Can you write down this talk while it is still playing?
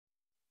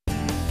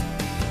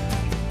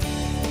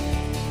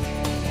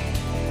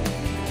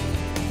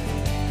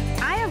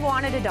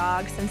wanted a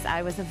dog since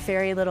I was a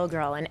very little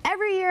girl, and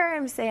every year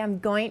I say I'm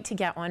going to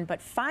get one,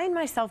 but find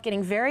myself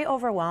getting very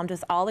overwhelmed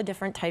with all the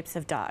different types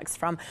of dogs,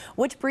 from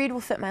which breed will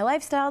fit my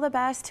lifestyle the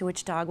best to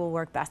which dog will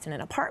work best in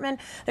an apartment.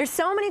 There's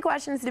so many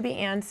questions to be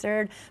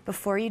answered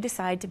before you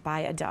decide to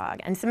buy a dog.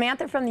 And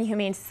Samantha from the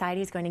Humane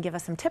Society is going to give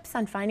us some tips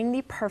on finding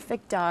the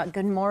perfect dog.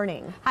 Good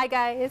morning. Hi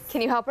guys.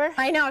 Can you help her?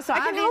 I know, so I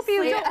can help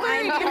you. Don't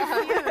worry.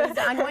 I'm confused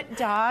on what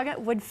dog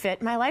would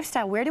fit my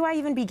lifestyle. Where do I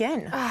even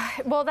begin?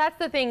 Well, that's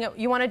the thing.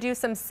 You want to do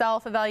some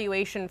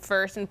self-evaluation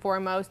first and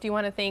foremost. You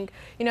want to think,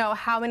 you know,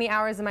 how many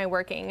hours am I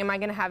working? Am I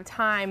going to have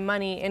time,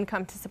 money,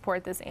 income to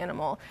support this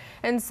animal?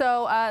 And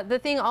so the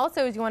thing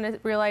also is you want to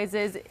realize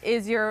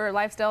is your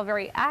lifestyle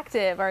very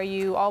active? Are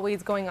you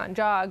always going on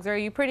jogs? Or are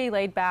you pretty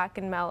laid back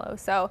and mellow?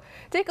 So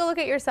take a look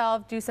at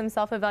yourself, do some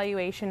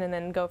self-evaluation, and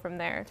then go from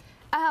there.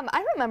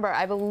 I remember,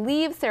 I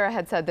believe Sarah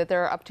had said that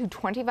there are up to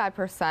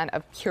 25%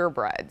 of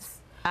purebreds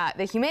at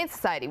the Humane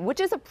Society, which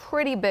is a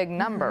pretty big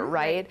number,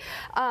 right?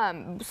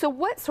 So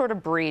what sort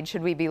of breed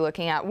should we be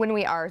looking at when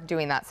we are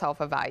doing that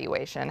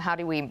self-evaluation? How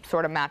do we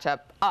sort of match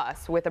up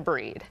us with a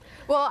breed?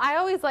 Well, I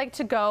always like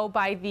to go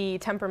by the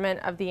temperament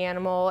of the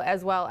animal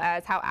as well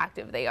as how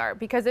active they are,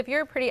 because if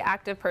you're a pretty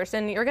active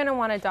person, you're going to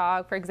want a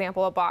dog, for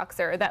example, a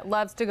boxer that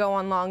loves to go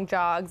on long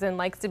jogs and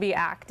likes to be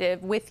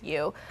active with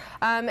you.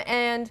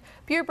 And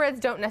purebreds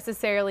don't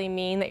necessarily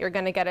mean that you're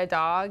going to get a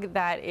dog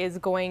that is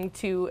going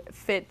to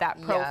fit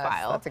that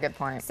profile. Yes, that's a good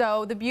point.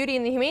 So the beauty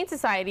in the Humane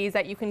Society is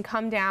that you can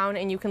come down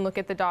and you can look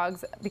at the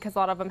dogs, because a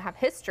lot of them have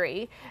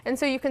history, and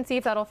so you can see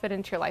if that'll fit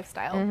into your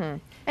lifestyle.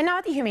 And now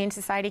at the Humane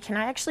Society, can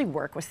I actually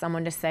work with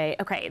someone to say,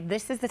 okay,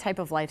 this is the type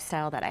of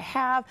lifestyle that I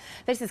have,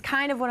 this is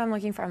kind of what I'm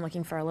looking for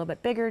a little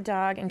bit bigger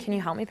dog, and can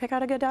you help me pick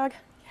out a good dog?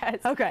 Yes.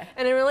 Okay.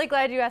 And I'm really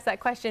glad you asked that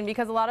question,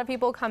 because a lot of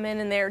people come in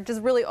and they're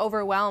just really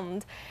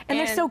overwhelmed. And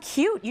they're so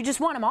cute. You just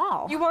want them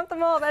all. You want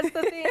them all. That's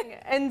the thing.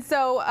 And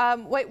so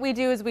what we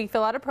do is we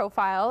fill out a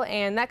profile,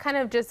 and that kind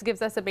of just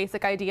gives us a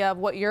basic idea of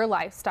what your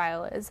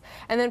lifestyle is.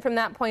 And then from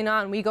that point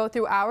on, we go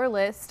through our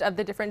list of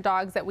the different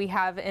dogs that we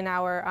have in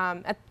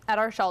our at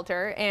our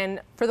shelter.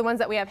 And for the ones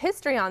that we have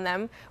history on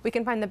them, we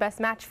can find the best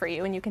match for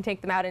you. And you can take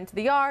them out into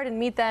the yard and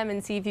meet them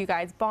and see if you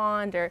guys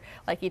bond or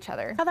like each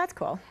other. Oh, that's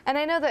cool. And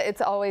I know that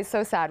it's always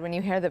so sad when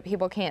you hear that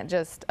people can't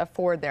just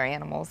afford their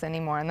animals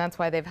anymore, and that's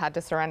why they've had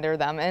to surrender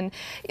them. And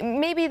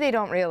maybe they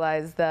don't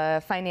realize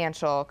the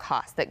financial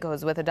cost that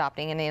goes with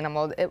adopting an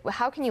animal.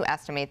 How can you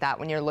estimate that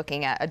when you're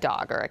looking at a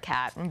dog or a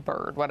cat,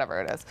 bird,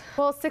 whatever it is?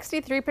 Well,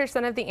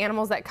 63% of the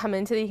animals that come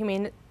into the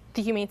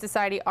Humane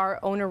Society are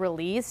owner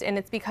released, and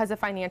it's because of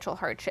financial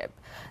hardship.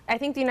 I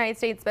think the United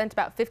States spent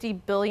about $50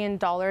 billion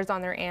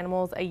on their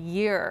animals a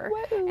year.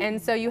 Whoa. And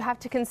so you have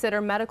to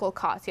consider medical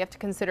costs, you have to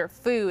consider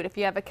food, if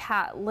you have a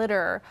cat,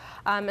 litter,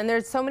 and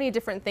there's so many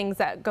different things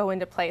that go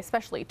into play,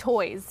 especially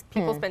toys.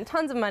 People spend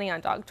tons of money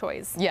on dog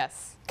toys.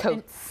 Yes.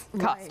 Coats,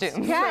 costumes.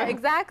 Right. Yeah,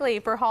 exactly,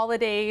 for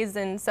holidays,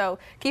 and so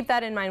keep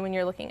that in mind when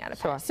you're looking at a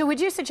pet. So would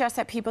you suggest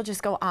that people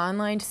just go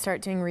online to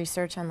start doing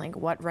research on like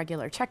what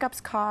regular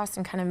checkups cost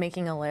and kind of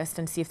making a list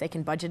and see if they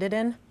can budget it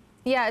in?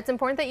 Yeah, it's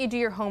important that you do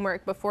your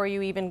homework before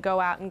you even go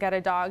out and get a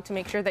dog to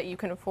make sure that you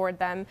can afford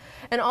them.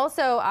 And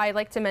also, I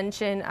like to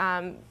mention,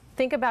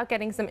 think about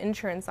getting some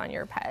insurance on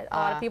your pet. A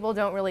lot of people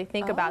don't really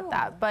think about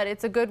that, but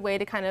it's a good way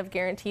to kind of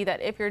guarantee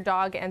that if your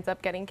dog ends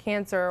up getting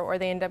cancer or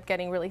they end up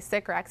getting really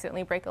sick or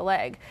accidentally break a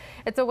leg,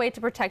 it's a way to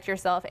protect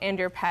yourself and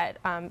your pet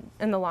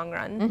in the long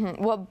run.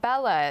 Well,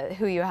 Bella,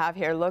 who you have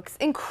here, looks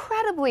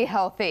incredibly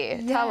healthy.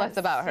 Yes, Tell us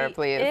about her,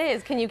 please. It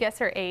is. Can you guess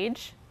her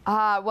age?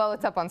 Well,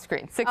 it's up on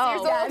screen. 6 years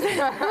old?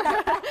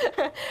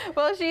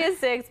 Well, she is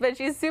 6, but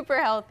she's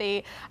super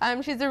healthy.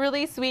 She's a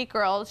really sweet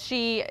girl.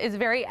 She is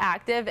very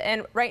active,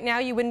 and right now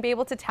you wouldn't be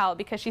able to tell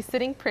because she's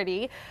sitting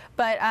pretty,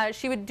 but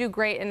she would do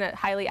great in a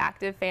highly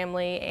active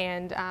family,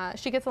 and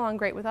she gets along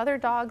great with other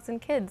dogs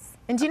and kids.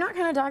 And do you know what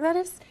kind of dog that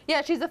is?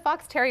 Yeah, she's a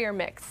Fox Terrier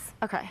mix.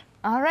 Okay.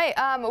 All right.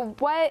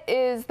 What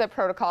is the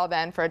protocol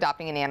then for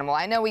adopting an animal?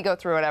 I know we go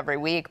through it every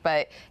week,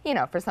 but, you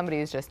know, for somebody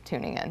who's just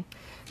tuning in.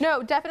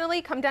 No,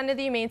 definitely come down to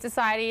the Humane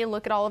Society,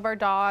 look at all of our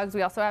dogs.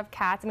 We also have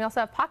cats, and we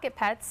also have pocket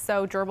pets,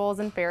 so gerbils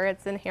and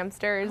ferrets and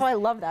hamsters. Oh, I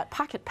love that.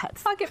 Pocket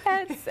pets. Pocket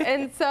pets.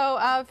 And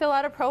so fill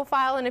out a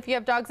profile, and if you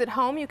have dogs at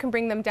home, you can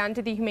bring them down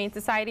to the Humane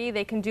Society.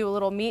 They can do a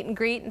little meet and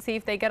greet and see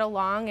if they get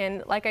along.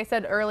 And like I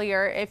said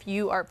earlier, if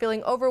you are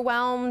feeling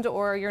overwhelmed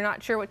or you're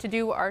not sure what to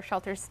do, our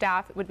shelter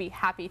staff would be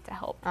happy to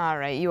help. All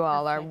right, you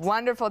all are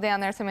wonderful down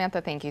there.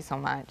 Samantha, thank you so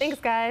much. Thanks,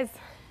 guys.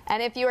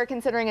 And if you are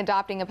considering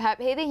adopting a pet,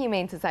 pay the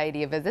Humane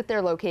Society a visit.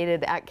 They're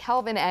located at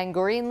Kelvin and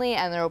Greenlee,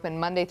 and they're open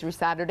Monday through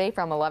Saturday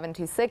from 11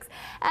 to 6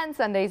 and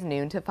Sundays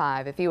noon to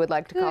 5. If you would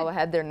like to call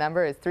ahead, their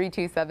number is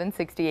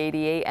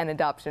 327-6088, and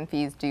adoption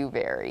fees do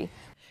vary.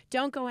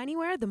 Don't go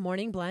anywhere. The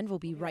Morning Blend will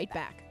be right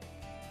back.